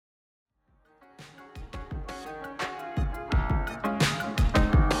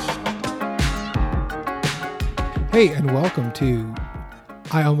Hey, and welcome to,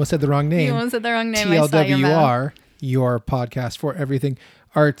 I almost said the wrong name. You almost said the wrong name. I saw your mouth. TLWR, your podcast for everything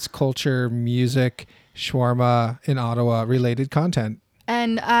arts, culture, music, shawarma, in Ottawa related content.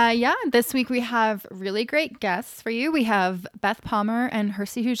 And this week we have really great guests for you. We have Beth Palmer and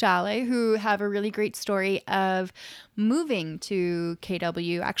Hersey Hujale, who have a really great story of moving to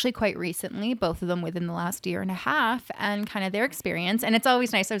KW actually quite recently, both of them within the last year and a half, and kind of their experience. And it's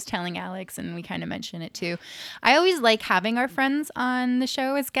always nice. I was telling Alex, and we kind of mentioned it too. I always like having our friends on the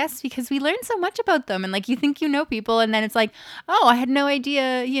show as guests because we learn so much about them. And like, you think you know people, and then it's like, oh, I had no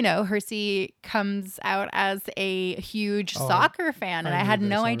idea, Hersey comes out as a huge soccer fan, and I had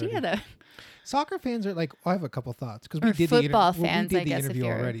no idea though. Soccer fans are like, I have a couple thoughts because we did football fans, we I did the guess, interview if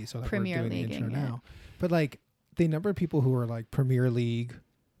you're already, so like we're doing the intro Leaguing, now. But like the number of people who are like Premier League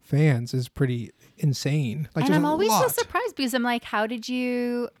fans is pretty insane. Like, and I'm always so surprised because I'm like, how did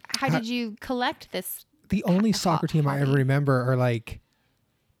you collect this? The only soccer team I ever remember are like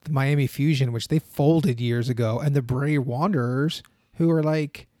the Miami Fusion, which they folded years ago, and the Bray Wanderers, who are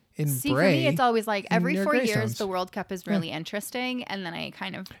like in See, Bray. for me, it's always like every 4 years Greystones. the World Cup is really interesting, and then I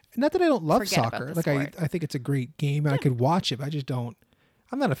kind of not that I don't love forget about soccer. the Like sport. I think it's a great game and I could watch it, but I just don't.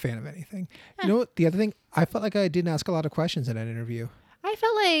 I'm not a fan of anything. You know what? The other thing, I felt like I didn't ask a lot of questions in that interview. I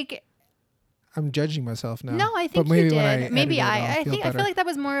felt like I'm judging myself now. no, I think but maybe you when I did. Maybe edit it, I'll I feel think I better. feel like that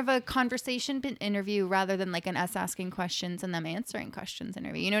was more of a conversation interview rather than like an us asking questions and them answering questions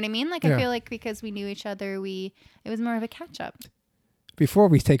interview. You know what I mean? Like Yeah. I feel like because we knew each other, it was more of a catch up. Before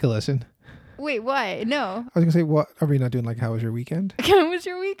we take a listen, Wait, what? No. I was gonna say, what are we not doing? Like, how was your weekend? How was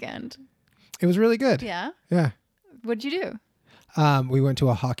your weekend? It was really good. Yeah. Yeah. What'd you do? We went to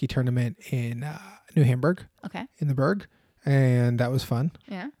a hockey tournament in New Hamburg, Okay. in the Berg, and that was fun.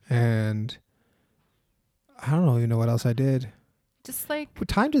 Yeah. And I don't even know what else I did. Just like But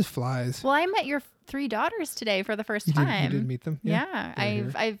time just flies. well, I met your 3 daughters today for the first You time. did meet them? Yeah, They're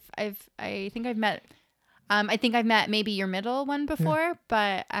here. I think I've met. I think I've met maybe your middle one before,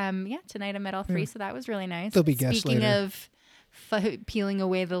 but tonight I met all 3, so that was really nice. They'll be guests Speaking later. of peeling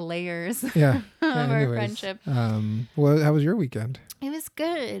away the layers Yeah. of Yeah, our anyways. friendship, Well, how was your weekend? it was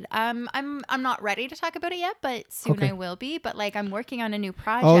good. I'm not ready to talk about it yet, but soon Okay. I will be. But like I'm working on a new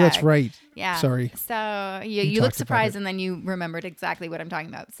project. Oh, that's right. Yeah. Sorry. So You you talked look about surprised it. and then you remembered exactly what I'm talking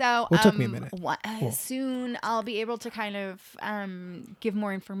about. So Well, it took me a minute. Cool. Soon I'll be able to kind of give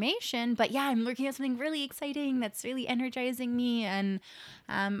more information. But yeah, I'm working on something really exciting that's really energizing me, and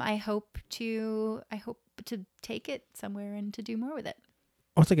I hope to take it somewhere and to do more with it.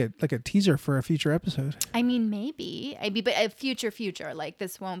 Oh, it's like a teaser for a future episode. I mean, maybe, but a future, like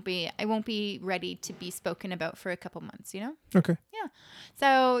this I won't be ready to be spoken about for a couple months, you know? Okay. Yeah.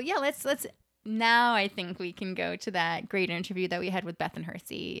 So yeah, let's now I think we can go to that great interview that we had with Beth and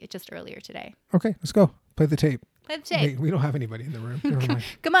Hersey just earlier today. Okay, let's go. Play the tape. Play the tape. Wait, we don't have anybody in the room. Never mind.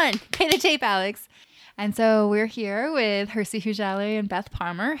 Come on, play the tape, Alex. And so we're here with Hersey Hujale and Beth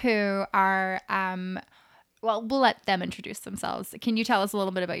Palmer, who are well, we'll let them introduce themselves. Can you tell us a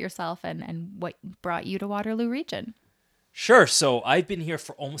little bit about yourself and what brought you to Waterloo Region? Sure. So I've been here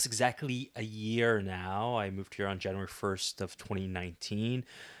for almost exactly a year now. I moved here on January 1st of 2019.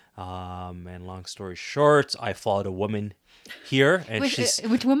 And long story short, I followed a woman here, and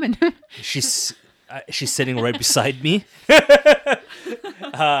Which woman? she's sitting right beside me.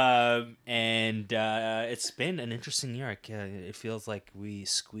 It's been an interesting year. It feels like we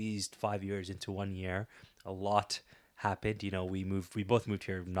squeezed 5 years into 1 year. A lot happened. We both moved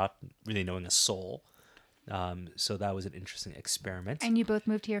here not really knowing a soul. So that was an interesting experiment. And you both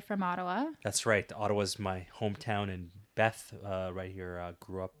moved here from Ottawa. That's right. Ottawa's my hometown, and Beth, right here,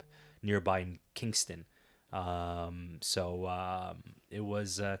 grew up nearby in Kingston. It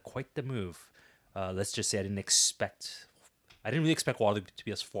was quite the move. Let's just say I didn't really expect Waterloo to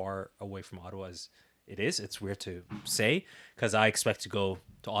be as far away from Ottawa as it is. It's weird to say because I expect to go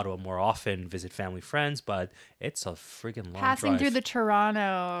to Ottawa more often, visit family, friends, but it's a friggin' long Passing drive. through the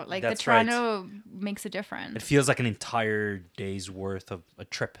Toronto, That's Toronto makes a difference. It feels like an entire day's worth of a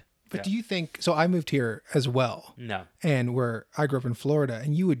trip. But do you think so? I moved here as well. No. And I grew up in Florida,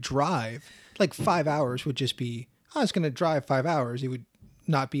 and you would drive like 5 hours would just be, I was going to drive 5 hours. It would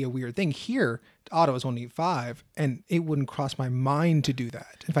not be a weird thing. Here, Ottawa's only 5, and it wouldn't cross my mind to do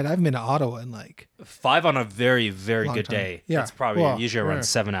that. In fact, I haven't been to Ottawa in like 5 on a very, very Long good time. day. Yeah. It's probably Well, usually around yeah.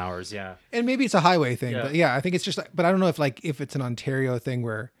 7 hours. Yeah. and maybe it's a highway thing, Yeah. but yeah, I think it's just like, but I don't know if it's an Ontario thing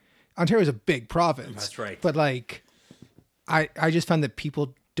where Ontario's a big province. That's right. But like, I just found that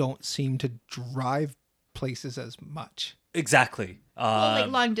people don't seem to drive places as much. Exactly. Well,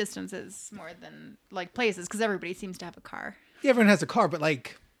 like long distances more than like places because everybody seems to have a car. Yeah, everyone has a car, but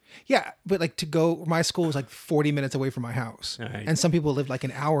like, Yeah, but like to go, my school was like 40 minutes away from my house, Right. and some people lived like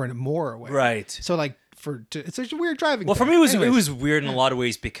an hour and more away. Right. So like it's a weird driving. Well, for thing. me, it Anyways. was weird in a lot of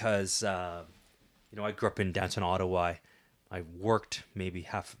ways because I grew up in downtown Ottawa. I worked maybe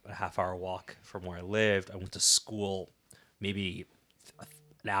a half hour walk from where I lived. I went to school maybe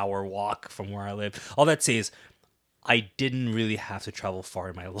an hour walk from where I lived. All that says, I didn't really have to travel far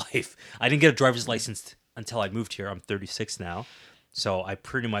in my life. I didn't get a driver's license until I moved here. I'm 36 now. So I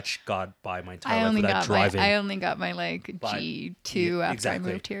pretty much got by my entire life without driving. I only got my like G2 after exactly.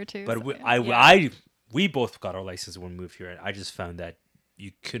 I moved here too. But so, we both got our license when we moved here. I just found that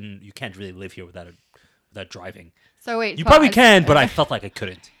you can't really live here without driving. So wait, You pause. probably can, but I felt like I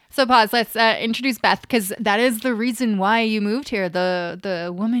couldn't. So pause. Let's introduce Beth because that is the reason why you moved here.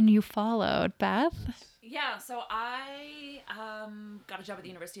 The woman you followed, Beth. Yeah, so I got a job at the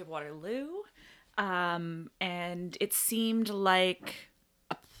University of Waterloo, and it seemed like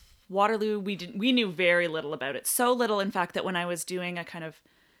Waterloo. We knew very little about it. So little, in fact, that when I was doing a kind of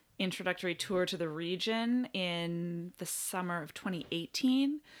introductory tour to the region in the summer of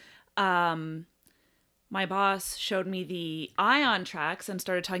 2018, my boss showed me the ION tracks and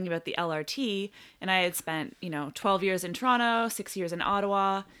started talking about the LRT, and I had spent 12 years in Toronto, 6 years in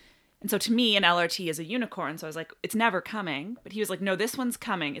Ottawa. And so to me, an LRT is a unicorn. So I was like, it's never coming. But he was like, no, this one's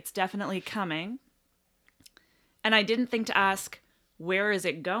coming. It's definitely coming. And I didn't think to ask, where is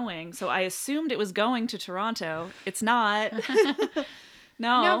it going? So I assumed it was going to Toronto. It's not.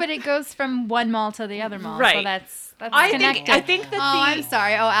 No, but it goes from one mall to the other mall. Right. So that's I connected. think that I'm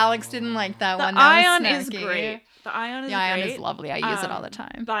sorry. Oh, Alex didn't like that the one. That ION was is snarky. great. The ION is The ION great. is lovely. I use it all the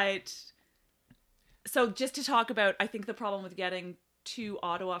time. But so just to talk about, I think the problem with getting to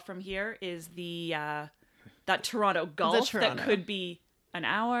Ottawa from here is the that Toronto Gulf Toronto. that could be an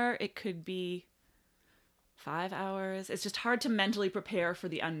hour, it could be 5 hours. It's just hard to mentally prepare for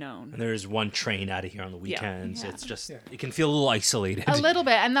the unknown. And there's one train out of here on the weekends. Yeah. It's just it can feel a little isolated. A little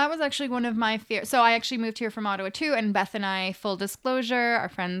bit. And that was actually one of my fears. So I actually moved here from Ottawa too. And Beth and I, full disclosure, are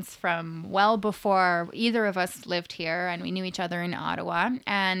friends from well before either of us lived here. And we knew each other in Ottawa.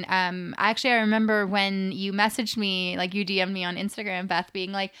 And actually, I remember when you messaged me, like you DM'd me on Instagram, Beth,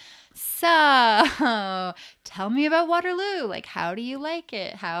 being like, so tell me about Waterloo. Like, how do you like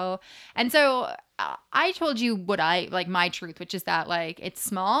it? And so I told you what I like, my truth, which is that like it's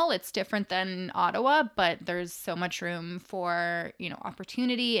small, it's different than Ottawa, but there's so much room for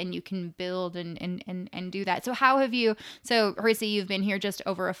opportunity, and you can build and do that. So how have you? So Hersey, you've been here just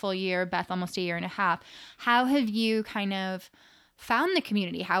over a full year. Beth, almost a year and a half. How have you kind of found the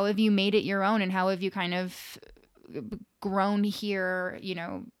community? How have you made it your own, and how have you kind of grown here?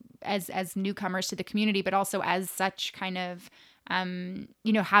 As newcomers to the community, but also as such kind of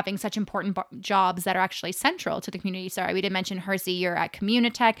having such important jobs that are actually central to the community. Sorry, we did mention Hersey, you're at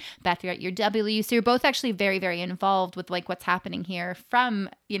Communitech, Beth, you're at your W. So you're both actually very, very involved with like what's happening here from,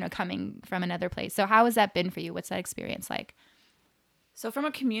 coming from another place. So how has that been for you? What's that experience like? So from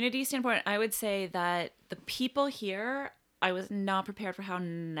a community standpoint, I would say that the people here, I was not prepared for how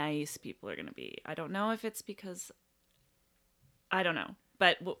nice people are going to be. I don't know if it's because, I don't know.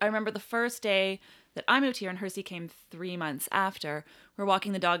 But I remember the first day that I moved here, and Hersey came 3 months after. We're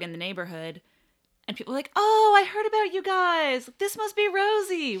walking the dog in the neighborhood, and people were like, oh, I heard about you guys. This must be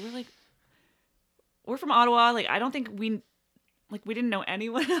Rosie. We're like, we're from Ottawa. Like, I don't think we didn't know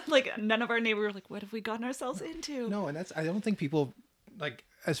anyone. Like, none of our neighbors were like, what have we gotten ourselves into? No, and I don't think people like,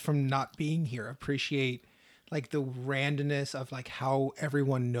 as from not being here, appreciate like the randomness of like how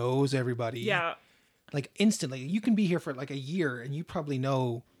everyone knows everybody. Yeah. Like instantly, you can be here for like a year and you probably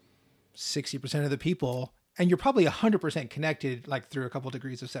know 60% of the people, and you're probably 100% connected, like through a couple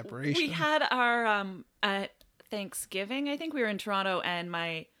degrees of separation. We had our at Thanksgiving, I think we were in Toronto, and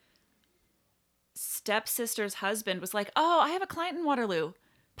my stepsister's husband was like, oh, I have a client in Waterloo,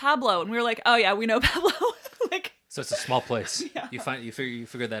 Pablo. And we were like, oh yeah, we know Pablo. Like, So it's a small place. Yeah. You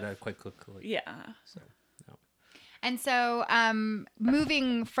figure that out quite quickly. yeah. So, no. And so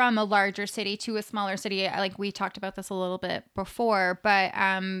moving from a larger city to a smaller city, like we talked about this a little bit before, but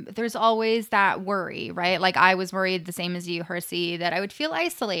there's always that worry, right? Like I was worried the same as you, Hersey, that I would feel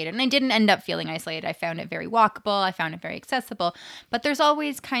isolated. And I didn't end up feeling isolated. I found it very walkable. I found it very accessible. But there's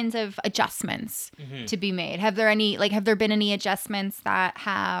always kinds of adjustments to be made. Have there been any adjustments that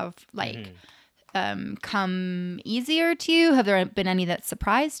have come easier to you? Have there been any that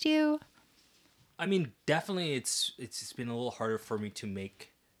surprised you? I mean, definitely, it's been a little harder for me to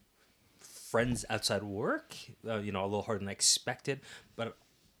make friends outside work. A little harder than I expected. But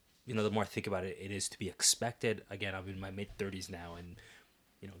the more I think about it, it is to be expected. Again, I'm in my mid-30s now, and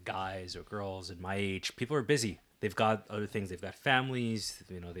guys or girls in my age, people are busy. they've got other things. They've got families.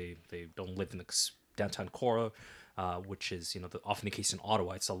 They don't live in the downtown core, which is often the case in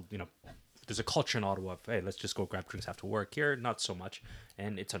Ottawa. It's there's a culture in Ottawa of, hey, let's just go grab drinks after work. Here, not so much,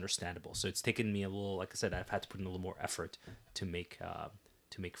 and it's understandable. So it's taken me a little, like I said, I've had to put in a little more effort to make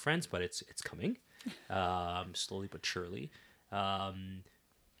friends, but it's coming, slowly but surely.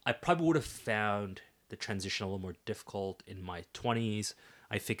 I probably would have found the transition a little more difficult in my 20s.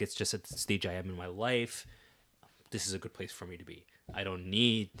 I think it's just at the stage I am in my life. This is a good place for me to be. I don't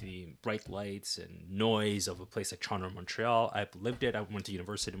need the bright lights and noise of a place like Toronto or Montreal. I've lived it. I went to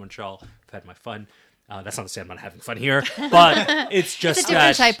University of Montreal. I've had my fun. That's not to say I'm not having fun here, but it's just It's a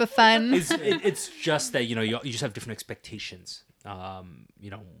different type of fun. It's just that, you just have different expectations,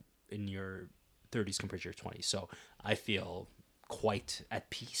 in your 30s compared to your 20s. So I feel quite at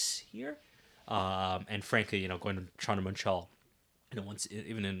peace here. And frankly, going to Toronto, Montreal, once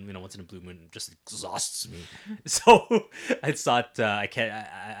in a blue moon just exhausts me. So it's not.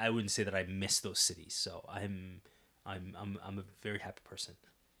 I wouldn't say that I miss those cities. So I'm a very happy person.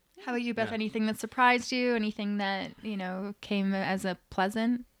 How about you, Beth? Yeah. Anything that surprised you? Anything that came as a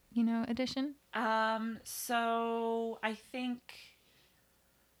pleasant addition? So I think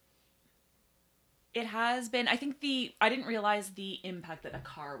it has been, I didn't realize the impact that a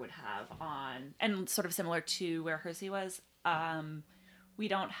car would have on, and sort of similar to where Hersey was, we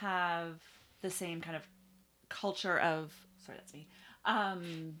don't have the same kind of culture of, sorry, that's me,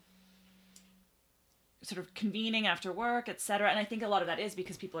 sort of convening after work, etc. And I think a lot of that is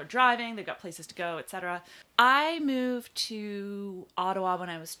because people are driving, they've got places to go, etc. I moved to Ottawa when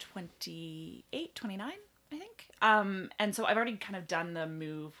I was 28, 29. I think. And so I've already kind of done the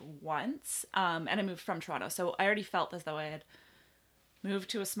move once. And I moved from Toronto. So I already felt as though I had moved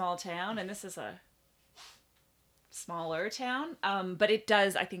to a small town. And this is a smaller town. But it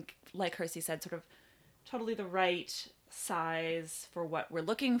does, I think, like Hersey said, sort of totally the right size for what we're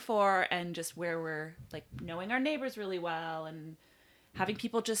looking for. And just where we're like knowing our neighbors really well. And having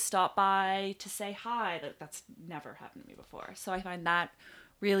people just stop by to say hi. That's never happened to me before. So I find that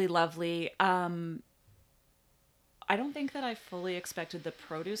really lovely. I don't think that I fully expected the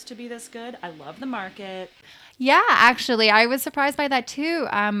produce to be this good. I love the market. Yeah, actually, I was surprised by that too.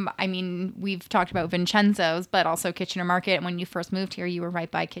 I mean, we've talked about Vincenzo's, but also Kitchener Market. When you first moved here, you were right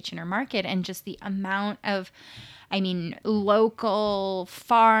by Kitchener Market, and just the amount of, local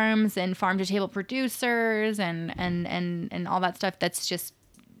farms and farm-to-table producers and all that stuff that's just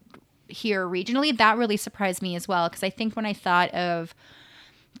here regionally, that really surprised me as well. Because I think when I thought of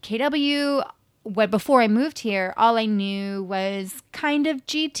KW, before I moved here, all I knew was kind of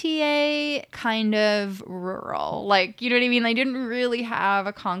GTA, kind of rural. Like, you know what I mean? I didn't really have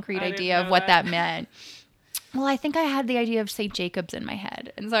a concrete idea of what that meant. Well, I think I had the idea of St. Jacobs in my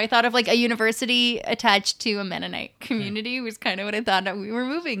head. And so I thought of like a university attached to a Mennonite community was kind of what I thought that we were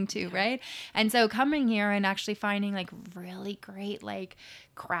moving to, right? And so coming here and actually finding like really great like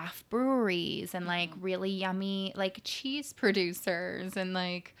craft breweries and like really yummy like cheese producers and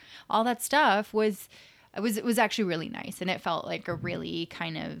like all that stuff was actually really nice. And it felt like a really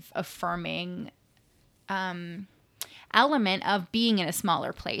kind of affirming element of being in a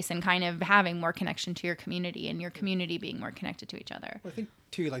smaller place and kind of having more connection to your community and your community being more connected to each other. Well, I think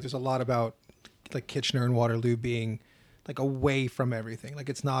too, like there's a lot about like Kitchener and Waterloo being like away from everything. Like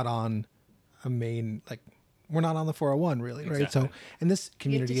it's not on a main, like we're not on the 401 really, right? Exactly. So, and this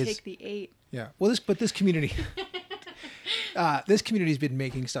community you have to is take the 8. Yeah. Well, this community, this community's been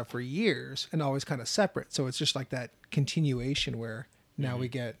making stuff for years and always kind of separate. So it's just like that continuation where now we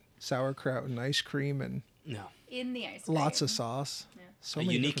get sauerkraut and ice cream and In the ice cream. lots of sauce. Yeah. So A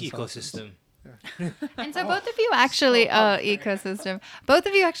many unique different sauces. ecosystem. And so both of you actually, ecosystem, both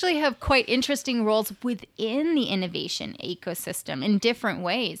of you actually have quite interesting roles within the innovation ecosystem in different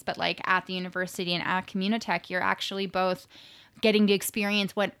ways. But like at the university and at Communitech, you're actually both getting to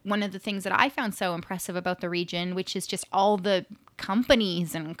experience one of the things that I found so impressive about the region, which is just all the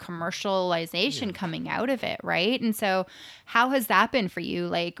companies and commercialization coming out of it, right? And so how has that been for you?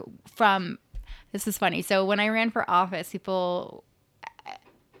 Like this is funny. So when I ran for office, people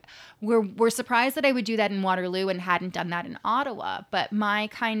were surprised that I would do that in Waterloo and hadn't done that in Ottawa. But my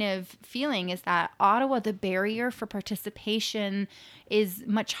kind of feeling is that Ottawa, the barrier for participation is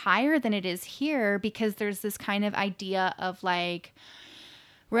much higher than it is here because there's this kind of idea of like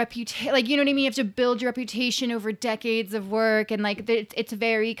reputation, like, you know what I mean? You have to build your reputation over decades of work. And like, it's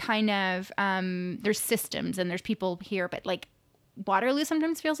very kind of, there's systems and there's people here, but like Waterloo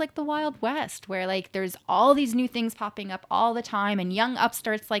sometimes feels like the Wild West, where like there's all these new things popping up all the time, and young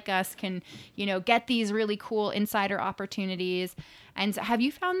upstarts like us can, get these really cool insider opportunities. And so have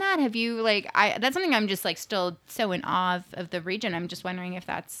you found that? Have you that's something I'm just like still so in awe of the region. I'm just wondering if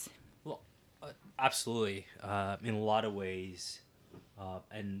that's Well, absolutely. In a lot of ways,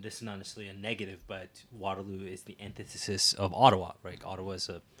 and this is not necessarily a negative, but Waterloo is the antithesis of Ottawa, right? Ottawa is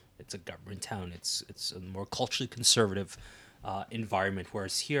it's a government town. It's a more culturally conservative environment,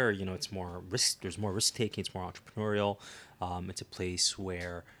 whereas here, it's more risk. There's more risk taking. It's more entrepreneurial. It's a place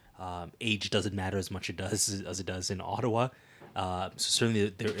where age doesn't matter as much as it does in Ottawa. So certainly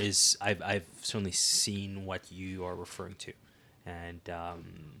there is. I've certainly seen what you are referring to, and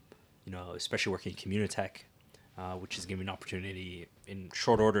especially working in Communitech, which has given me an opportunity in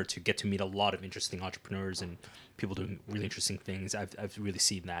short order to get to meet a lot of interesting entrepreneurs and people doing really interesting things. I've really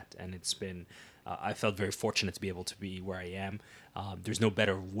seen that, and it's been. I felt very fortunate to be able to be where I am. There's no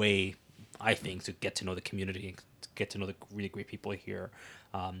better way, I think, to get to know the community and to get to know the really great people here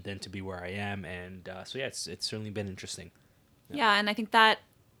than to be where I am. And so yeah, it's certainly been interesting. Yeah, and I think that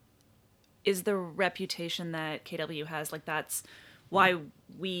is the reputation that KW has. Like, that's why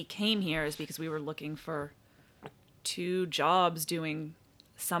we came here, is because we were looking for 2 jobs doing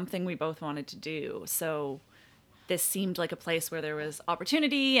something we both wanted to do. So this seemed like a place where there was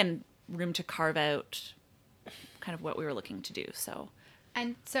opportunity and room to carve out kind of what we were looking to do.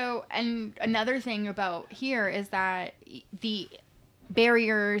 And another thing about here is that the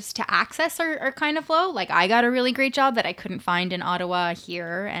barriers to access are kind of low. Like, I got a really great job that I couldn't find in Ottawa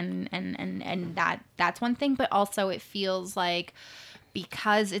here, and that's one thing. But also, it feels like,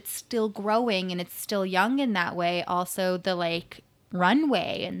 because it's still growing and it's still young in that way, also the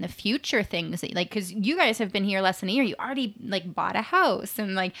runway and the future things that, because you guys have been here less than a year, you already bought a house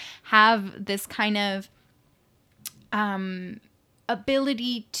and have this kind of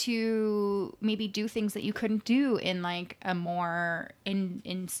ability to maybe do things that you couldn't do in a more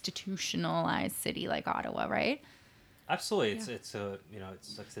institutionalized city like Ottawa, right? Absolutely. Yeah. It's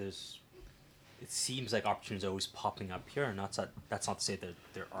there's. It seems like opportunities are always popping up here, and that's not to say that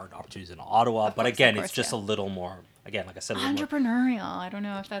there aren't opportunities in Ottawa, but again, it's just a little more. Again, like I said, a little more entrepreneurial. I don't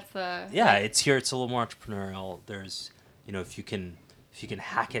know if that's the it's here. It's a little more entrepreneurial. There's, if you can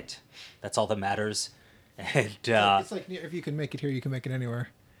hack it, that's all that matters. And it's like if you can make it here, you can make it anywhere.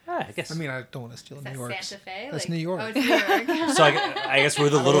 I guess. I mean, I don't want to steal New York. Santa Fe? That's New York. Oh, it's New York. So I guess we're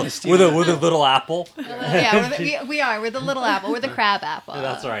the little apple. Yeah, we are. We're the little apple. We're the crab apple.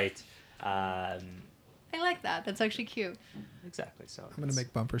 That's right. I like that. That's actually cute. Exactly. So I'm gonna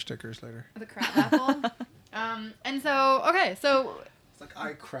make bumper stickers later. The crab apple. And so It's like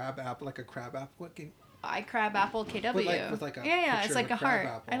I crab apple, like a crab apple. What can... I crab apple KW. With a yeah, it's picture like of a heart.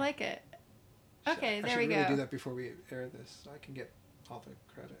 apple. I like it. Okay, there we go. I should really do that before we air this, so I can get all the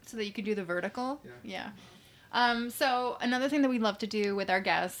credit. So that you could do the vertical. Yeah. So another thing that we love to do with our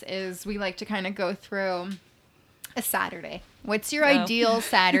guests is we like to kind of go through a Saturday. What's your ideal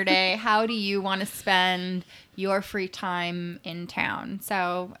Saturday? How do you want to spend your free time in town?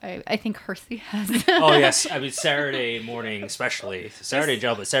 So I think Hersey has. Oh yes, I mean Saturday morning, especially Saturday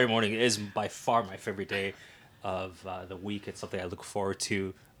job, but Saturday morning is by far my favorite day of the week. It's something I look forward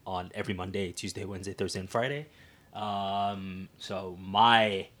to on every Monday, Tuesday, Wednesday, Thursday, and Friday. So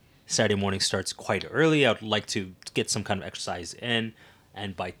my Saturday morning starts quite early. I would like to get some kind of exercise in,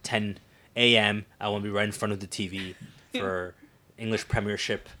 and by 10 a.m. I want to be right in front of the TV for English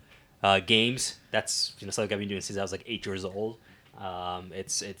Premiership games. That's something I've been doing since I was 8 years old.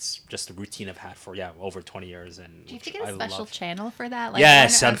 It's just a routine I've had for over 20 years. And do you have to get a special channel for that?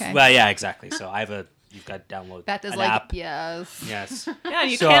 Yes, well, yeah, exactly. So you've got to download that does an app. Yes. Yeah,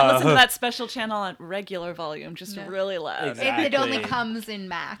 you can't listen to that special channel at regular volume, just really loud. Exactly. It only comes in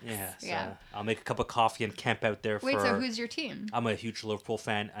max. Yeah, I'll make a cup of coffee and camp out there. Wait, so who's your team? I'm a huge Liverpool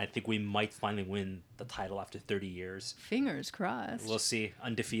fan. I think we might finally win the title after 30 years. Fingers crossed. We'll see.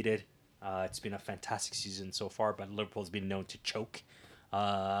 Undefeated. It's been a fantastic season so far, but Liverpool's been known to choke.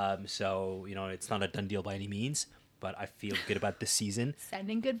 So it's not a done deal by any means. But I feel good about this season.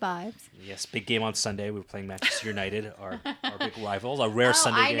 Sending good vibes. Yes, big game on Sunday. We're playing Manchester United, our big rivals, a rare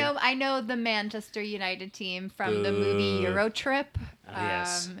Sunday game. I know the Manchester United team from the movie Euro Trip.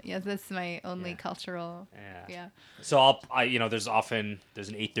 Yes. That's my only cultural. Yeah. So there's an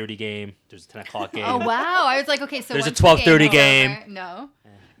 8:30 game. There's a 10 o'clock game. Oh wow! I was like, okay, so there's a once the 12:30 game. No.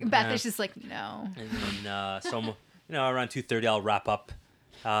 Beth is just like, no. And then so around 2:30 I'll wrap up,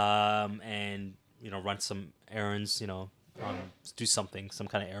 and run some errands, do some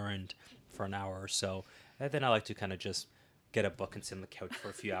kind of errand for an hour or so. And then I like to kind of just get a book and sit on the couch for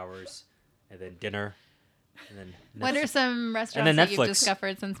a few hours, and then dinner, And then What are some restaurants then that you've Netflix.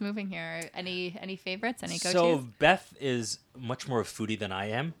 discovered since moving here? Any favorites? Any go-tos? So Beth is much more a foodie than I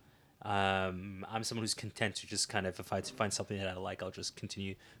am. I'm someone who's content to just kind of, if I find something that I like, I'll just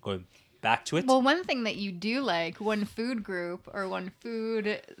continue going back to it. Well, one thing that you do like, one food group or one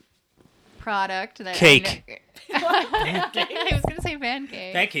food product that Cake. I was gonna say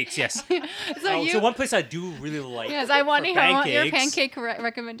pancake. Pancakes, yes. So So one place I do really like. yes, I want to for hear your pancakes, pancake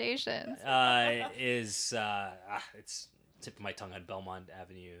recommendations. is it's tip of my tongue on Belmont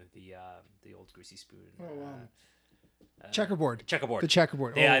Avenue, the old Greasy Spoon. Checkerboard. Checkerboard. The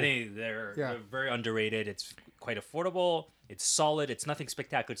checkerboard. Yeah, Oh. I think they're very underrated. It's quite affordable. It's solid. It's nothing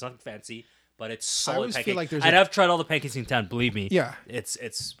spectacular. It's nothing fancy, but it's solid always feel pancake. like there's and a- I've tried all the pancakes in town. Believe me. Yeah. It's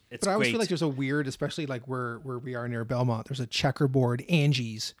But I always great. feel like there's a weird, especially like where we are near Belmont, there's a checkerboard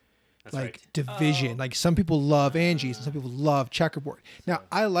Angie's. That's like right. division. Like some people love Angie's and some people love checkerboard. Now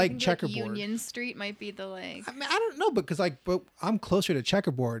I like checkerboard. Union Street might be the like. I mean, I don't know because but I'm closer to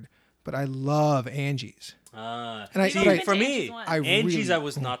checkerboard, but I love Angie's. And I see, but I- for me, Angie's one. I Angie's really- I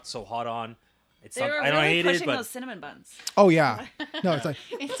was not so hot on. It's They not, were I don't really hate it, pushing but those cinnamon buns. Oh yeah, no, it's like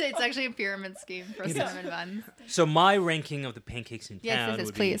It's actually a pyramid scheme for cinnamon buns. so my ranking of the pancakes in Yes, town yes, yes,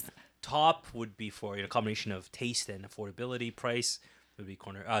 would please. be top would be for a combination of taste and affordability. Price would be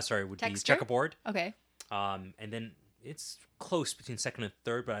be Texture? checkerboard. Okay. And then it's close between second and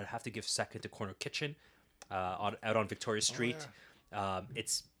third, but I'd have to give second to Corner Kitchen, out on Victoria Street.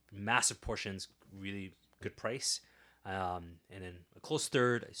 It's massive portions, really good price. And then a close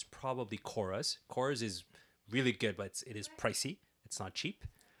third is probably Cora's. Cora's is really good, but it is pricey. It's not cheap.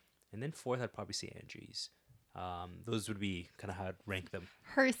 And then fourth, I'd probably say Angie's. Those would be kind of how I'd rank them.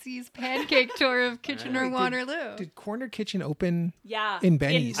 Hershey's pancake tour of Kitchener Waterloo. did Corner Kitchen open? Yeah. In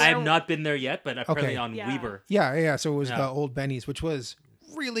Benny's. I have not been there yet, but apparently Okay. on Yeah. Weber. Yeah. So it was Yeah. the old Benny's, which was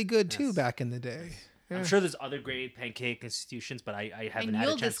really good too back in the day. I'm sure there's other great pancake institutions, but I haven't And had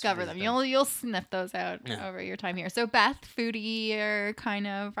a you'll chance discover to them. visit You'll sniff those out Yeah. over your time here. So Beth, foodie or kind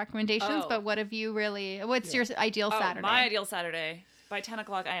of recommendations, Oh. but what have you really? What's your ideal Saturday? My ideal Saturday. By 10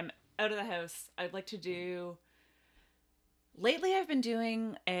 o'clock, I am out of the house. I'd like to do. Lately, I've been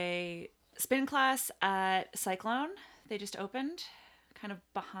doing a spin class at Cyclone. They just opened, kind of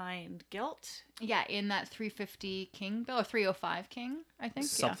behind Guilt. Yeah, in that 350 King bill or 305 King, I think.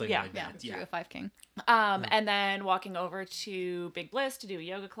 Something yeah. like yeah, that. Yeah. 305 King. And then walking over to Big Bliss to do a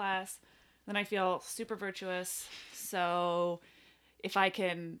yoga class. Then I feel super virtuous. So if I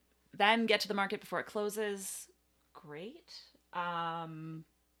can then get to the market before it closes, great.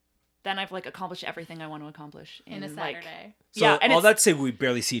 Then I've like accomplished everything I want to accomplish In a like- Saturday. So Yeah, and all it's- that say, we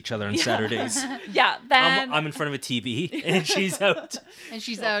barely see each other on Saturdays. yeah. Then I'm in front of a TV and she's out. And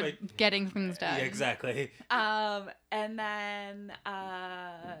she's Shopping. out getting things done. Yeah, exactly. and then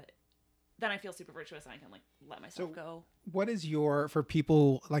I feel super virtuous and I can like let myself go. What is your, for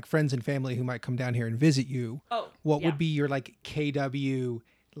people like friends and family who might come down here and visit you? Oh, What yeah. would be your like KW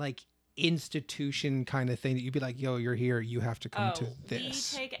like institution kind of thing that you'd be like, yo, you're here, you have to come to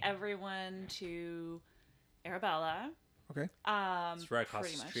this? We take everyone to Arabella. Okay. It's right across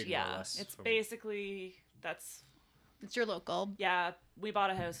pretty the much. street, more or Yeah, less, it's from- basically that's It's your local. yeah. We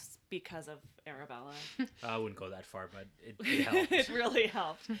bought a house because of Arabella. I wouldn't go that far, but it helped. It really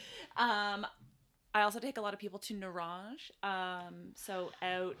helped. I also take a lot of people to Naranj. So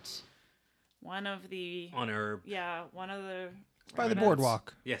out one of the On Herb. one of the By the Right.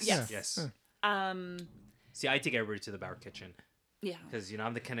 boardwalk. Yes, Yes. yes. um See, I take everybody to the Bauer Kitchen yeah. because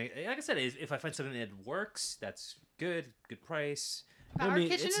I'm the kind of, like I said, if I find something that works, that's good price. Our I mean,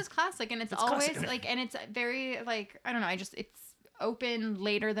 kitchen it's- is classic, and it's it's always classic. like, and it's very like I don't know. It's open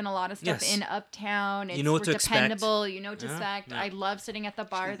later than a lot of stuff Yes. in Uptown. It's, You know what we're to expect. dependable. You know what to Yeah, expect. yeah. I love sitting at the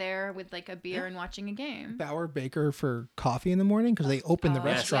bar there with like a beer and watching a game. Bauer Baker for coffee in the morning because they open the Oh,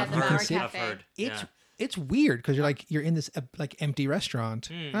 Yes, restaurant. yeah, you the can Bauer sit. Cafe. I've heard. It's Yeah. it's weird because you're in this like empty restaurant,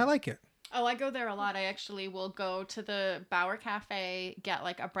 Hmm. and I like it. Oh, I go there a lot. I actually will go to the Bauer Cafe, get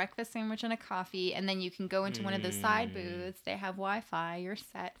like a breakfast sandwich and a coffee, and then you can go into one of the side booths. They have Wi-Fi. You're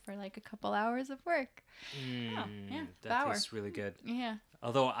set for like a couple hours of work. yeah, That Bauer. tastes really good. Yeah.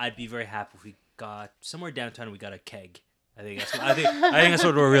 Although I'd be very happy if we got somewhere downtown and we got a keg. I think I think that's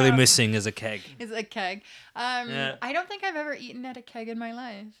what we're really missing is a keg. It's a keg. Yeah. I don't think I've ever eaten at a keg in my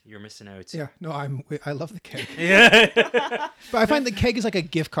life. You're missing out. Yeah, no, I love the keg, Yeah. but I find the keg is like a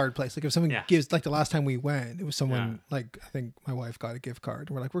gift card place. Like if someone Yeah. gives, like the last time we went, it was someone Yeah. like I think my wife got a gift card.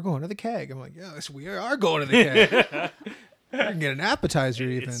 And we're like, we're going to the keg. I'm like, yes, we are going to the keg. I can get an appetizer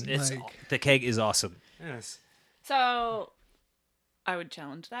even. It's like, the keg is awesome. Yes. So I would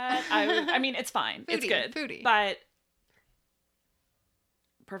challenge that. I mean, it's fine. It's Foodie, good. foodie. But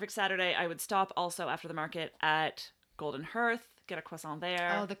perfect Saturday, I would stop also after the market at Golden Hearth, get a croissant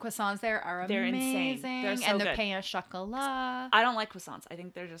there. Oh, the croissants there are They're insane. amazing. They're so and the good. pain au chocolat. I don't like croissants. I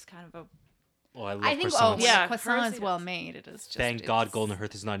think they're just kind of a... Oh, I love I think, croissants. when Yeah, the croissant Hershey is well does. made, it is just... Thank God it's- Golden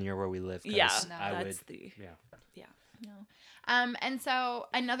Hearth is not near where we live. 'cause Yeah, No, I would. that's the... Yeah. Yeah. No. And so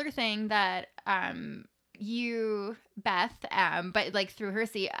another thing that you, Beth, but like through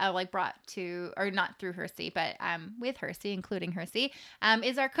Hersey, like brought to, or not through Hersey, but with Hersey, including Hersey,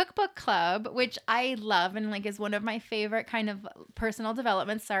 is our cookbook club, which I love and like is one of my favorite kind of personal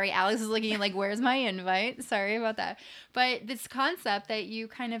developments. Sorry, Alex is looking like, where's my invite? Sorry about that. But this concept that you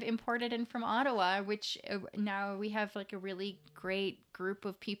kind of imported in from Ottawa, which now we have like a really great group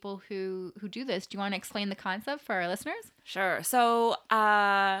of people who do this. Do you want to explain the concept for our listeners? Sure. So,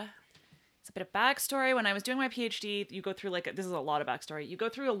 it's a bit of backstory. When I was doing my PhD, you go through this is a lot of backstory. You go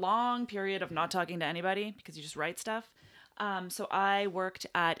through a long period of not talking to anybody because you just write stuff. So I worked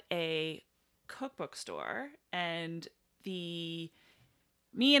at a cookbook store, and me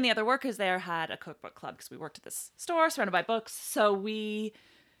and the other workers there had a cookbook club because we worked at this store surrounded by books. So we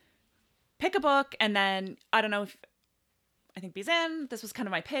pick a book, and then I don't know if I think Bizan, this was kind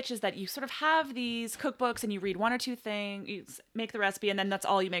of my pitch, is that you sort of have these cookbooks and you read one or two things, you make the recipe, and then that's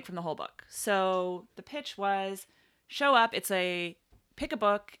all you make from the whole book. So the pitch was show up, pick a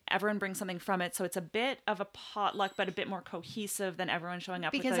book, everyone brings something from it. So it's a bit of a potluck, but a bit more cohesive than everyone showing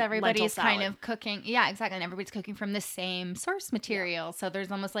up Because with a everybody's lentil kind salad. of cooking. Yeah, exactly. And everybody's cooking from the same source material. So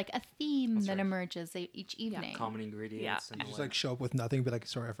there's almost like a theme that right. emerges each evening. Common ingredients. And Just like show up with nothing, be like,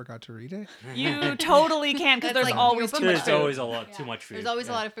 sorry, I forgot to read it. You totally can, because That's there's like always your too much there's food. always a lot too much food. There's always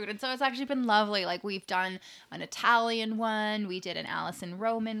a lot of food. And so it's actually been lovely. Like we've done an Italian one. We did an Alison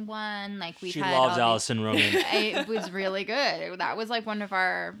Roman one. Like we've She had loves all these- Alison Roman. It was really good. That was like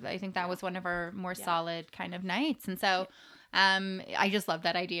I think that was one of our more solid kind of nights. And so I just love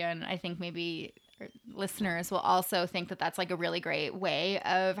that idea. And I think maybe listeners will also think that that's like a really great way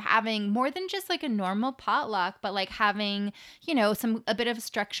of having more than just like a normal potluck, but like having, a bit of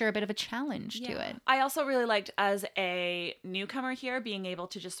structure, a bit of a challenge to it. I also really liked, as a newcomer here, being able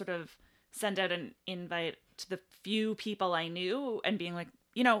to just sort of send out an invite to the few people I knew and being like,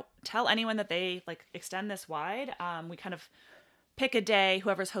 tell anyone that they like extend this wide. We kind of pick a day,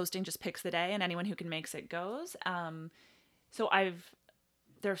 whoever's hosting just picks the day, and anyone who can makes it goes. So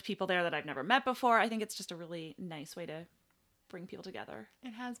there's people there that I've never met before. I think it's just a really nice way to bring people together.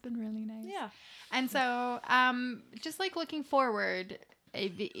 It has been really nice. Yeah. And so, just like looking forward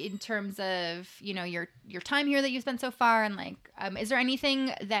in terms of, your time here that you've spent so far, and like, is there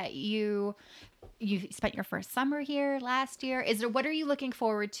anything that you spent your first summer here last year? What are you looking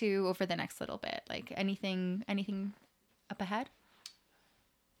forward to over the next little bit? Like anything up ahead?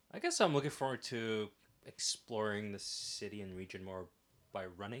 I guess I'm looking forward to exploring the city and region more by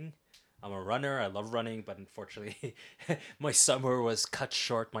running. I'm a runner. I love running, but unfortunately, my summer was cut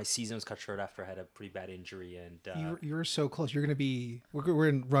short. My season was cut short after I had a pretty bad injury, and You were so close. You're going to be, we're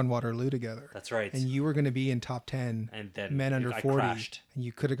in Run Waterloo together. that's right. And you were going to be in top 10 And then men under I 40. crashed. And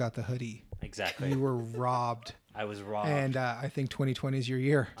you could have got the hoodie. Exactly. You were robbed. I was robbed. And I think 2020 is your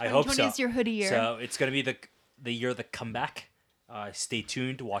year. I hope 2020 so. is your hoodie year. So it's gonna be the year of the comeback. Stay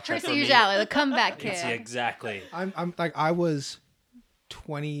tuned. Watch out for Percy me. Ujala, the comeback kid. It's exactly. I'm like, I was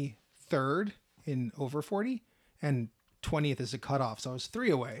 23rd in over 40 and 20th is a cutoff. So I was 3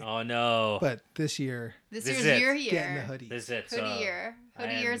 away. Oh no. But this year, This This year's is it. your getting the year. hoodie. This is it. Hoodie So year. Hoodie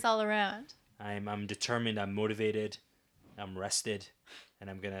I am- years all around. I'm determined. I'm motivated. I'm rested, and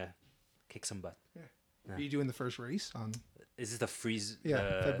I'm gonna kick some butt. Are you doing the first race on Is this the freeze?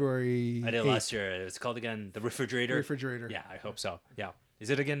 February I did 8th? last year. It's called again the refrigerator. Refrigerator. Yeah, I hope so. Yeah. Is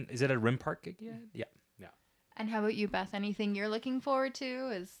it again? Is it a Rim Park again? Yeah. Yeah. And how about you, Beth? Anything you're looking forward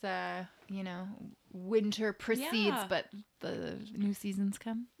to as winter proceeds, Yeah. but the new seasons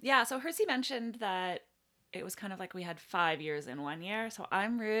come? Yeah, so Hersey mentioned that it was kind of like we had 5 years in 1 year. So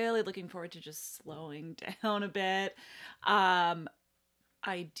I'm really looking forward to just slowing down a bit.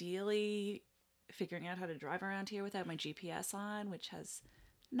 Ideally, figuring out how to drive around here without my GPS on, which has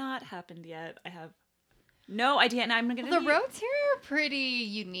not happened yet. I have no idea, and I'm going to The roads here are pretty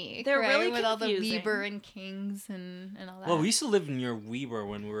unique. They're right? really with all the confusing. Weber and Kings and all that. Well, we used to live near Weber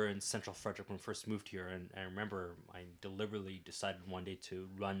when we were in Central Frederick when we first moved here, and I remember I deliberately decided one day to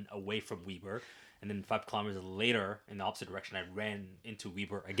run away from Weber, and then 5 kilometers later, in the opposite direction, I ran into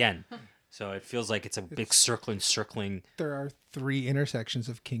Weber again. So it feels like it's a big circling. There are 3 intersections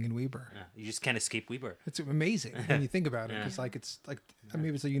of King and Weber. You just can't escape Weber. It's amazing when you think about it. It's like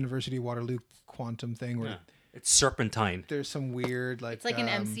maybe it's a University of Waterloo quantum thing where Yeah. It's serpentine. there's some weird it's like an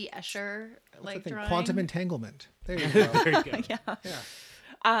MC Escher what's that thing? drawing. Quantum entanglement. There you go. There you go. yeah.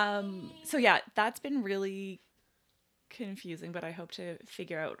 So yeah, that's been really confusing, but I hope to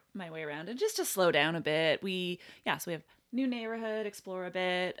figure out my way around and just to slow down a bit. So we have new neighborhood, explore a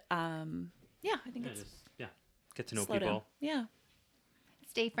bit. I think it's get to know slow people. down. Yeah.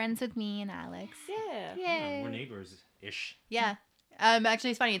 Stay friends with me and Alex. Yeah. Yay. We're neighbors ish. Yeah.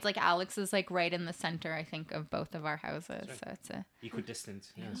 Actually, it's funny. It's like Alex is like right in the center, I think, of both of our houses. Right. So it's a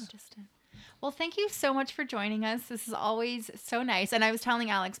Equidistant. Yes. distant. Well, thank you so much for joining us. This is always so nice. And I was telling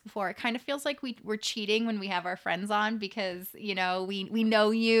Alex before, it kind of feels like we're cheating when we have our friends on because, you know, we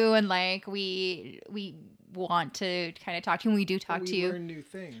know you and like we want to kind of talk to you and we do talk to you. Learn new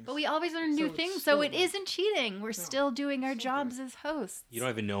things. But we always learn new it's things, so still it like- isn't cheating. We're still doing our jobs as hosts. You don't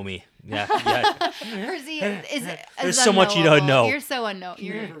even know me. Yeah. Percy is There's so much you don't unknowable. know. You're so unknown.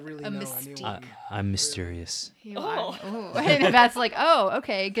 You You're never really a know mystique. anyone. I'm mysterious. You are. Ooh. And that's like, oh,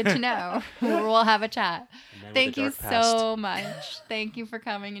 okay, good to know. We'll have a chat. Man with Thank a you dark past. so much. Thank you for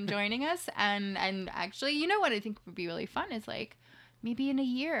coming and joining us. And actually, you know what I think would be really fun is like maybe in a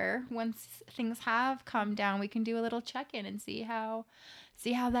year, once things have calmed down, we can do a little check-in and see how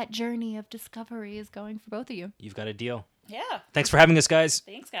that journey of discovery is going for both of you. You've got a deal. Yeah. Thanks for having us, guys.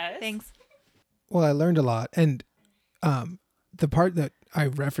 Thanks, guys. Thanks. Well, I learned a lot, and the part that I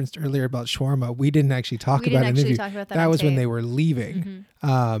referenced earlier about shawarma, we didn't actually talk We about didn't in the actually interview. talk about that That on was when tape. they were leaving.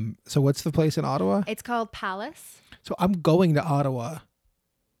 So what's the place in Ottawa? It's called Palace. So I'm going to Ottawa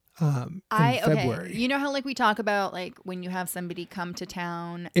in February. You know how like we talk about like when you have somebody come to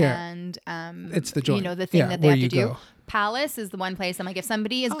town Yeah. and It's the you joint. know the thing Yeah, that they where have to you do. go. Palace is the one place I'm like if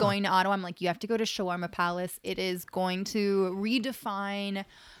somebody is Oh. going to Ottawa, I'm like you have to go to Shawarma Palace. It is going to redefine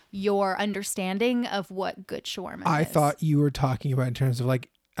your understanding of what good shawarma I is. thought you were talking about in terms of like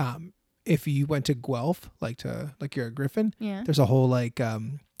if you went to Guelph, like you're a Griffin, Yeah. there's a whole like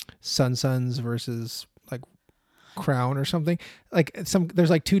Suns versus like Crown or something. Like there's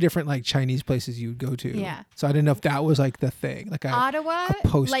like two different like Chinese places you would go to. Yeah. So I didn't know if that was like the thing. Like Ottawa,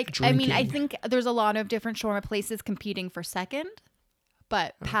 post like I mean, I drinking. think there's a lot of different shawarma places competing for second,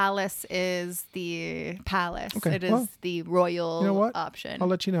 but Palace is the Palace. Okay, It is well, the royal you know what? option. I'll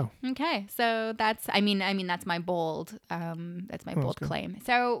let you know. Okay, so that's I mean that's my bold bold good. claim.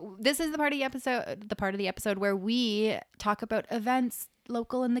 So this is the part of the episode where we talk about events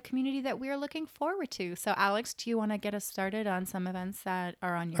local in the community that we're looking forward to. So Alex, do you want to get us started on some events that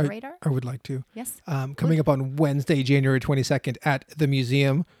are on your radar? I would like to. Yes. Coming up on Wednesday, January 22nd at the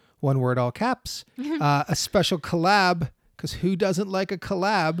museum, one word, all caps, a special collab, because who doesn't like a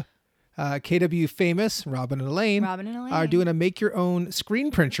collab? KW Famous, Robin and Elaine, Robin and Elaine. are doing a make your own,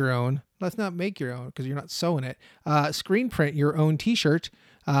 screen print your own. Let's not make your own because you're not sewing it. Screen print your own t-shirt.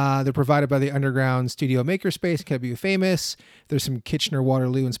 They're provided by the Underground Studio Makerspace, KW Famous. There's some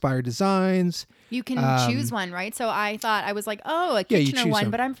Kitchener-Waterloo inspired designs. You can choose one, right? So I was like, oh, a Yeah, you Kitchener choose one,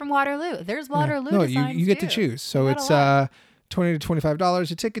 some. but I'm from Waterloo. There's Waterloo No, designs you get to too. choose. So You got it's a lot. $20 to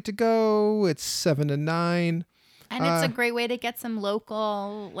 $25 a ticket to go. It's 7 to 9. And it's a great way to get some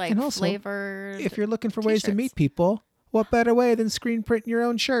local, like, and also, flavored. If you're looking for ways to t-shirts. meet people, what better way than screen printing your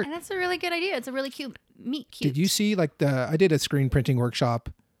own shirt? And that's a really good idea. It's a really cute meet cute. Did you see I did a screen printing workshop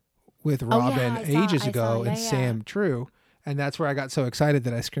with Oh, yeah, Robin I saw- ages I ago saw, and yeah. Sam True. And that's where I got so excited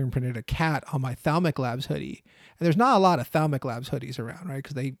that I screen printed a cat on my Thalmic Labs hoodie. And there's not a lot of Thalmic Labs hoodies around, right?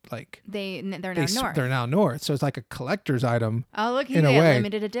 Because they're They're now north. they're now north. So it's like a collector's item. Oh, look, you in a get way,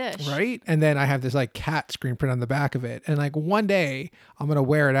 limited edition. Right? And then I have this like cat screen print on the back of it. And like one day I'm going to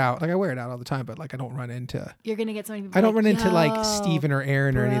wear it out. Like I wear it out all the time, but like I don't run into You're going to get so many people I don't like, run into like "Yo, Steven or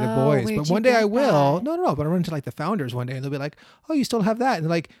Aaron or any of the bro, boys. where'd But you one day I get will. that?" No, but I run into like the founders one day and they'll be like, oh, you still have that? And they're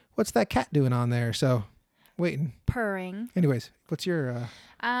like, what's that cat doing on there? So waiting. purring. Anyways, what's your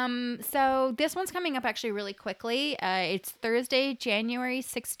So this one's coming up actually really quickly. It's Thursday, January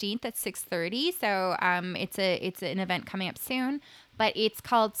 16th at 6:30. So it's an event coming up soon, but it's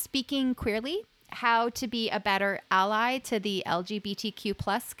called Speaking Queerly: How to Be a Better Ally to the LGBTQ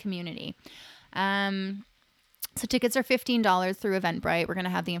plus community. So tickets are $15 through Eventbrite. We're going to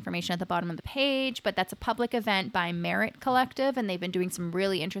have the information at the bottom of the page, but that's a public event by Merit Collective, and they've been doing some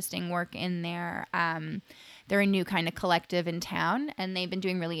really interesting work in there. They're a new kind of collective in town, and they've been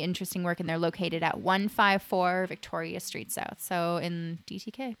doing really interesting work, and they're located at 154 Victoria Street South, so in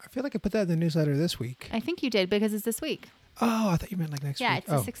DTK. I feel like I put that in the newsletter this week. I think you did because it's this week. Oh, I thought you meant like next Yeah, week.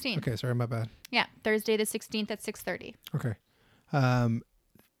 it's the 16th. Okay, sorry, my bad. Yeah, Thursday the 16th at 6:30. Okay.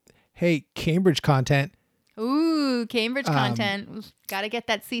 Hey, Cambridge content. Ooh, Cambridge content. Got to get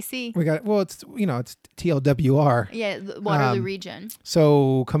that CC. We got it's TLWR. Yeah, the Waterloo region.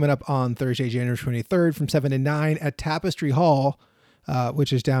 So coming up on Thursday, January 23rd from 7 to 9 at Tapestry Hall,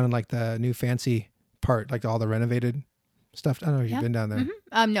 which is down in like the new fancy part, like all the renovated stuff. I don't know if you've Yeah. been down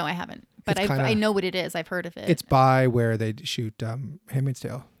there. No, I haven't, but It's kinda- I know what it is. I've heard of it. It's by where they shoot Handmaid's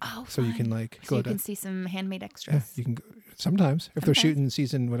Tale. oh, So you can fun. like So go you to can see some handmade yeah, extras. you can go sometimes if they're Sometimes. shooting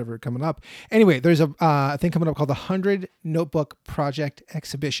season whatever coming up. Anyway, there's a thing coming up called the 100 Notebook Project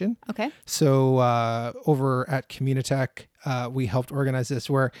Exhibition. Okay. So over at Communitech, we helped organize this.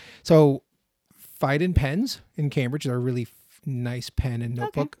 So Phaidon Pens in Cambridge, they're a really nice pen and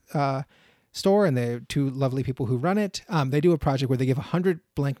notebook store, and they have two lovely people who run it. They do a project where they give 100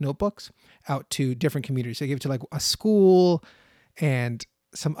 blank notebooks out to different communities. They give it to like a school and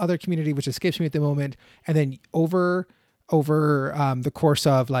some other community, which escapes me at the moment. And then over the course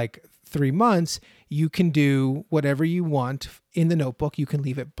of like 3 months, you can do whatever you want in the notebook. You can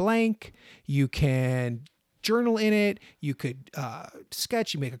leave it blank. You can journal in it. You could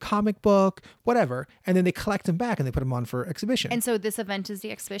sketch. You make a comic book, whatever. And then they collect them back and they put them on for exhibition. And so this event is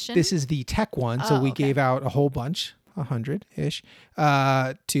the exhibition. This is the tech one. So Oh, we okay. gave out a whole bunch, 100-ish,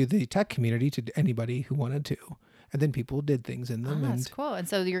 to the tech community, to anybody who wanted to. And then people did things in them. That's and cool. And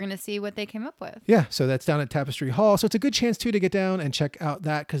so you're going to see what they came up with. yeah, so that's down at Tapestry Hall. So it's a good chance too to get down and check out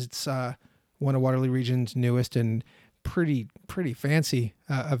that, because it's one of Waterloo Region's newest and pretty fancy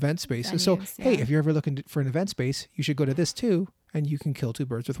event spaces. So Venues, hey, yeah. if you're ever looking for an event space, you should go to this too, and you can kill two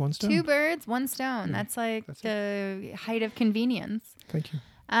birds with one stone. 2 birds, 1 stone. That's like That's the height of convenience. Thank you.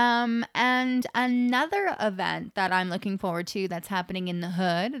 And another event that I'm looking forward to that's happening in the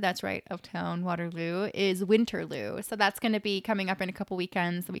hood, that's right, Uptown Waterloo, is Winterloo. So that's going to be coming up in a couple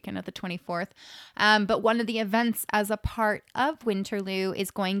weekends, the weekend of the 24th. But one of the events as a part of Winterloo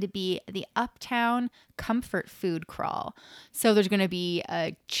is going to be the Uptown Comfort Food Crawl. So there's going to be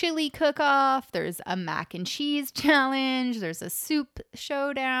a chili cook-off, there's a mac and cheese challenge, there's a soup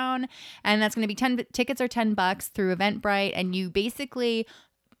showdown, and that's going to be tickets are $10 through Eventbrite, and you basically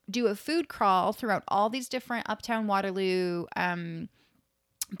do a food crawl throughout all these different Uptown Waterloo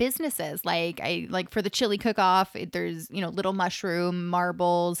businesses. Like for the chili cook-off, there's Little Mushroom,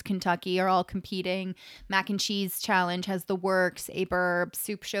 Marbles, Kentucky are all competing. Mac and Cheese Challenge has the Works, A Burb,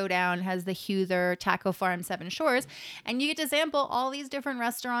 Soup Showdown has the Huther, Taco Farm, Seven Shores, and you get to sample all these different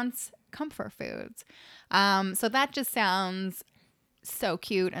restaurants' comfort foods. So that just sounds so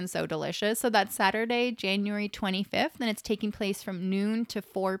cute and so delicious. So that's Saturday, January 25th, and it's taking place from noon to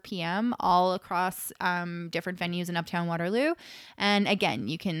 4 p.m. all across different venues in Uptown Waterloo. And again,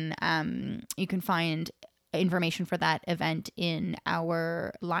 you can find information for that event in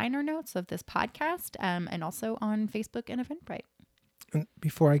our liner notes of this podcast, and also on Facebook and Eventbrite. And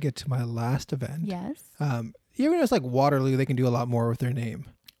before I get to my last event, Yes. you ever notice like Waterloo, they can do a lot more with their name.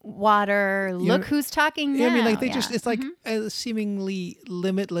 Water. Look who's talking now. Yeah, I mean, like they Yeah. just, it's like a seemingly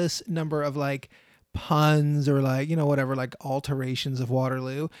limitless number of like puns or like, whatever, like alterations of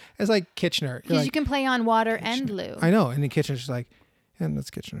Waterloo. It's like Kitchener. Because Like, you can play on water and Lou. I know. And then Kitchener's just like, and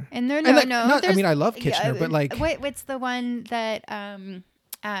that's Kitchener. And there, And no, like, no. not- I there's- mean, I love Kitchener, but like, what's the one that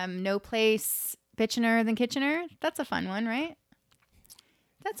no place bitchener than Kitchener? That's a fun one, right?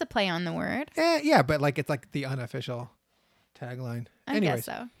 That's a play on the word. yeah, but like, it's like the unofficial tagline. I Anyways,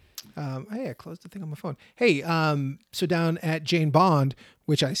 guess so. hey, I closed the thing on my phone. Hey, so down at Jane Bond,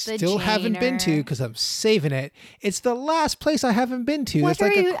 which I still haven't been to Janer. because I'm saving it. It's the last place I haven't been to. What It's are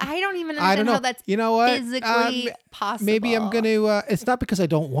like you? I don't even I don't understand know. how that's You know what? physically possible. Maybe I'm going to, it's not because I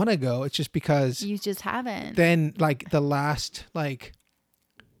don't want to go. It's just because You just haven't. then like the last like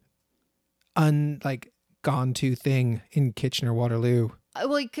gone to thing in Kitchener, Waterloo.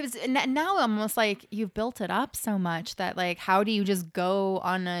 Well, because now almost like you've built it up so much that like, how do you just go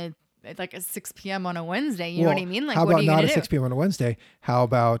on a 6 p.m. on a Wednesday? You know what I mean? Like, how what about are you not gonna a do? 6 p.m. on a Wednesday? How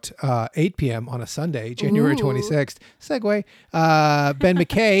about 8 p.m. on a Sunday, January Ooh. 26th? Segue. Ben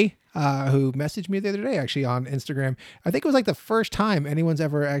McKay, who messaged me the other day actually on Instagram. I think it was like the first time anyone's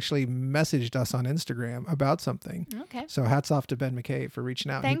ever actually messaged us on Instagram about something. Okay. So hats off to Ben McKay for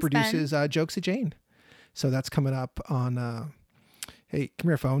reaching out. Thanks, he produces Jokes at Jane. So that's coming up on, hey, come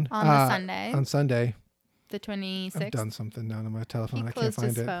here, phone. On the Sunday. On Sunday. The 26th. I've done something down on my telephone. He I can't closed find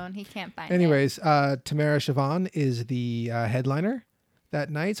his it. phone. He can't find it. Anyways, Tamara Siobhan is the headliner that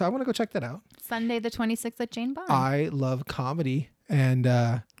night. So I want to go check that out. Sunday the 26th at Jane Bond. I love comedy. And,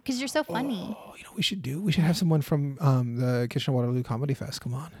 Because you're so funny. we should have someone from the Kitchener Waterloo Comedy Fest.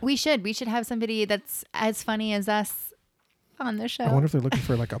 Come on. We should have somebody that's as funny as us on the show. I wonder if they're looking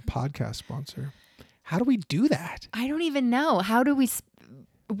for like a podcast sponsor. How do we do that? I don't even know. How do we...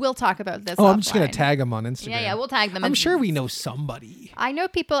 We'll talk about this. Oh, I'm just going offline. to tag them on Instagram. Yeah, we'll tag them. I'm sure we know somebody. I know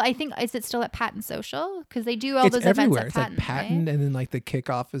people. I think, is it still at Patton Social? Because they do all It's those everywhere. events It's at like Patton. Patton, right? and then like the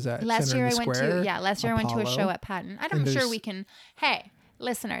kickoff is at Last Center year in I the went Square. to I went to a Apollo. show at Patton. I'm And sure there's- we can. Hey,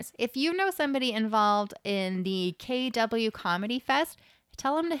 Listeners, if you know somebody involved in the KW Comedy Fest,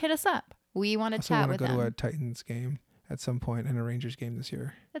 tell them to hit us up. We want to Also chat want to with go them. to a Titans game at some point and a Rangers game this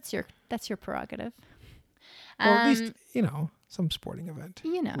year. That's your prerogative. Or at least, some sporting event.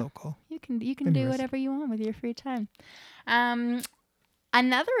 Local. You can do Anyways. whatever you want with your free time.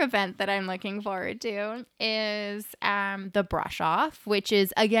 Another event that I'm looking forward to is the Brush Off, which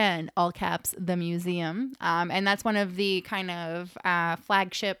is, again, all caps, the museum. And that's one of the kind of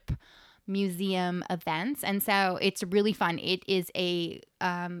flagship museum events. And so it's really fun. It is a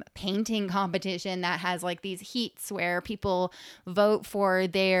painting competition that has like these heats where people vote for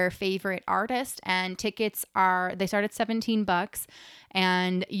their favorite artist, and tickets they start at $17,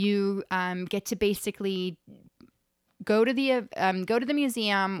 and you get to basically go to the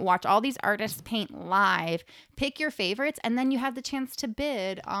museum, watch all these artists paint live, pick your favorites, and then you have the chance to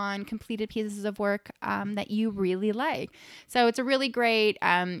bid on completed pieces of work that you really like. So it's a really great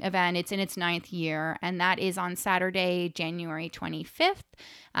event. It's in its 9th year, and that is on Saturday, January 25th.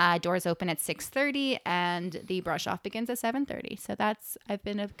 Doors open at 6:30, and the brush off begins at 7:30. So I've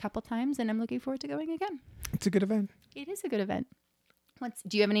been a couple times, and I'm looking forward to going again. It's a good event. It is a good event.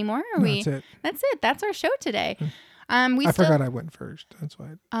 Do you have any more? That's it. That's it. That's our show today. I forgot I went first. That's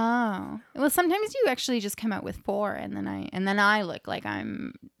why. Oh, well, sometimes you actually just come out with 4, and then I look like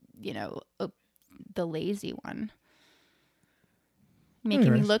I'm, the lazy one,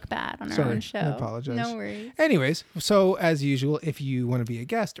 making me look bad on our own show. I apologize. No worries. Anyways, so as usual, if you want to be a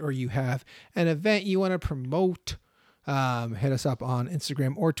guest or you have an event you want to promote, hit us up on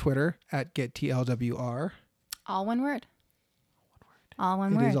Instagram or Twitter at GetTLWR. All one word. All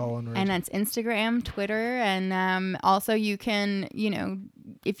one word. It is all one word. And that's Instagram, Twitter, and also you can,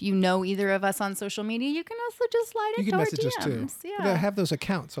 if you know either of us on social media, you can also just slide You into can our message DMs. us too. Yeah. They have those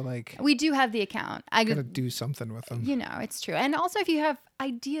accounts, so We do have the account. I gotta do something with them. It's true. And also, if you have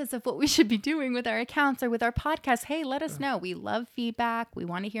ideas of what we should be doing with our accounts or with our podcast, hey, let us know. We love feedback. We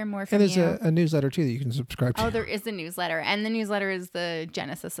want to hear more from And there's you. a newsletter too that you can subscribe to. Oh, there is a newsletter, and the newsletter is the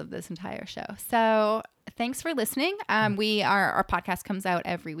genesis of this entire show. So thanks for listening. Our podcast comes out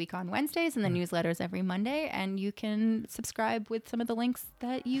every week on Wednesdays, and the newsletter is every Monday, and you can subscribe with some of the links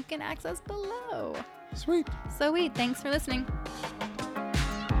that you can access below. Sweet. So thanks for listening.